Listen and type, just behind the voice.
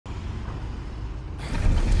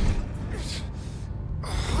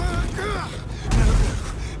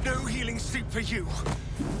for you!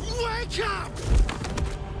 Wake up!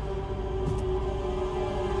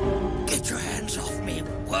 Get your hands off me,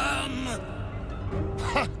 worm!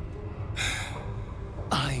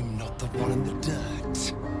 I'm not the one in the dirt.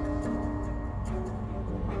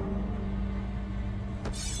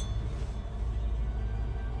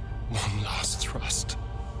 One last thrust.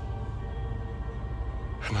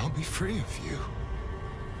 And I'll be free of you.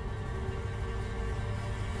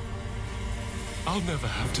 I'll never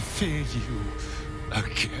have to fear you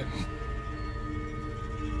again.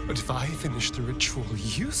 But if I finish the ritual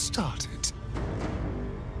you started,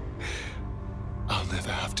 I'll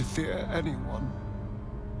never have to fear anyone.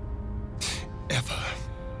 Ever.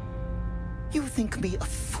 You think me a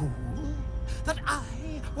fool? That I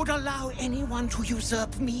would allow anyone to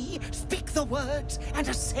usurp me, speak the words, and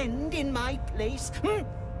ascend in my place?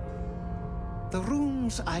 The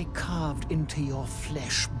runes I carved into your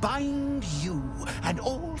flesh bind you and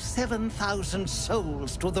all 7,000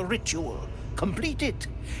 souls to the ritual. Complete it,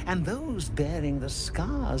 and those bearing the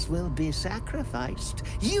scars will be sacrificed,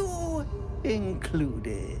 you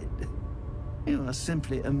included. You are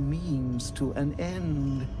simply a means to an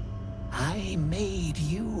end. I made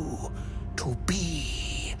you to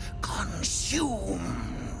be consumed.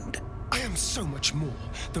 I am so much more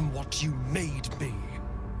than what you made me.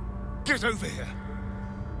 Get over here.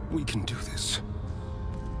 We can do this.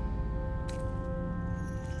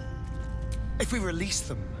 If we release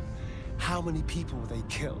them, how many people will they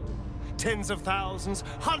kill? Tens of thousands,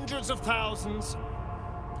 hundreds of thousands?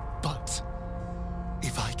 But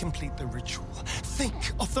if I complete the ritual,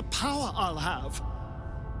 think of the power I'll have.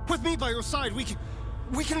 With me by your side,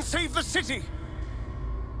 we can save the city.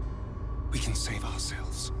 We can save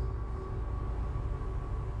ourselves.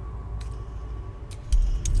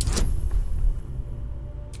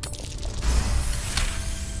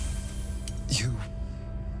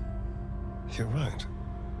 You're right.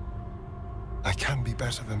 I can be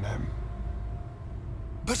better than them.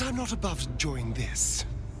 But I'm not above enjoying this.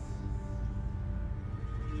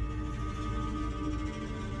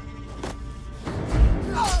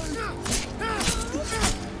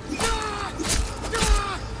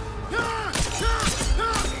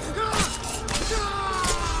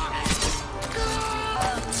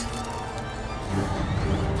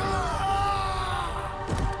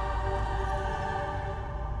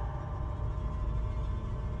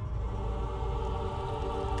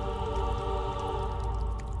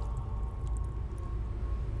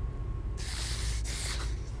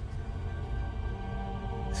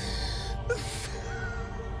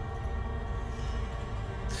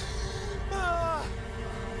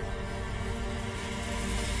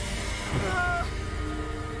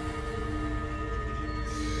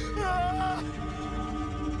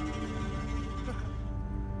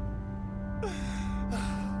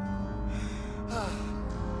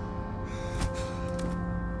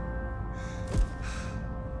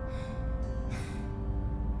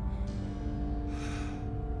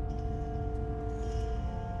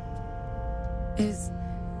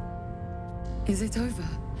 Is it over?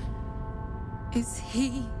 Is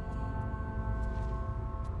he...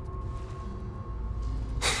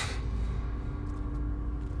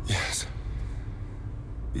 Yes.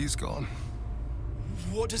 He's gone.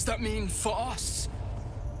 What does that mean for us?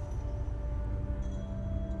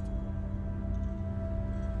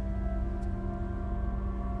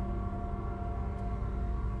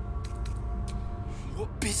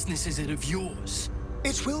 What business is it of yours?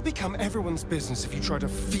 It will become everyone's business if you try to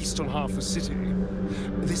feast on half the city.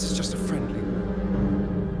 This is just a friendly.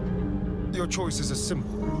 Your choices are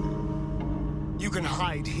simple. You can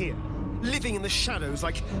hide here, living in the shadows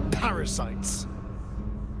like parasites.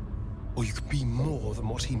 Or you could be more than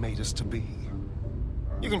what he made us to be.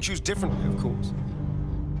 You can choose differently, of course.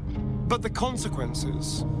 But the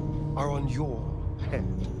consequences are on your head.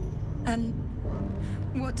 And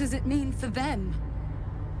what does it mean for them?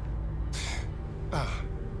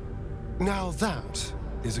 Now that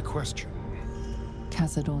is a question.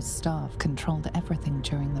 Cazador's staff controlled everything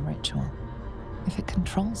during the ritual. If it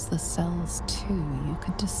controls the cells too, you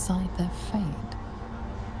could decide their fate.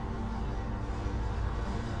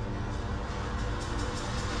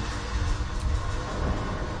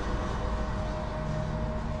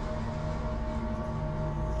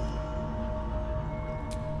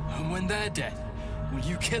 And when they're dead, will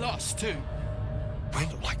you kill us too? We're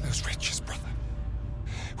not like those wretches, brother.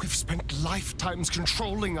 We've spent lifetimes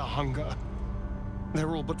controlling our hunger.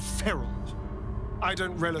 They're all but feral. I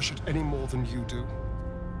don't relish it any more than you do.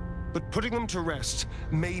 But putting them to rest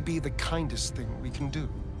may be the kindest thing we can do.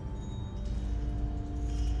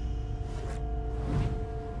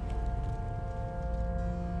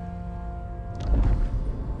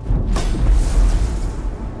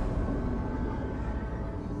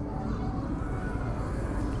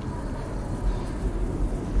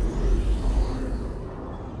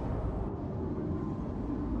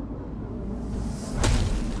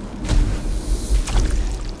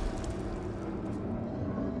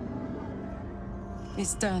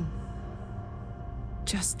 It's done.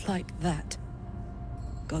 Just like that.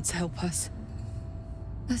 Gods help us.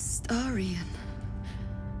 Astarion.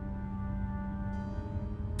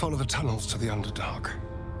 Follow the tunnels to the Underdark.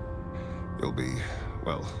 You'll be,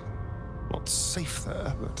 well, not safe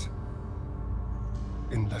there, but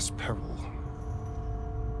in less peril.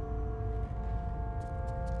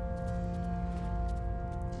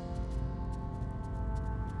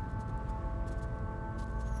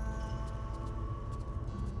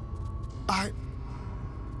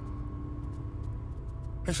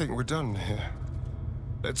 I think we're done here.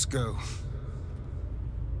 Let's go.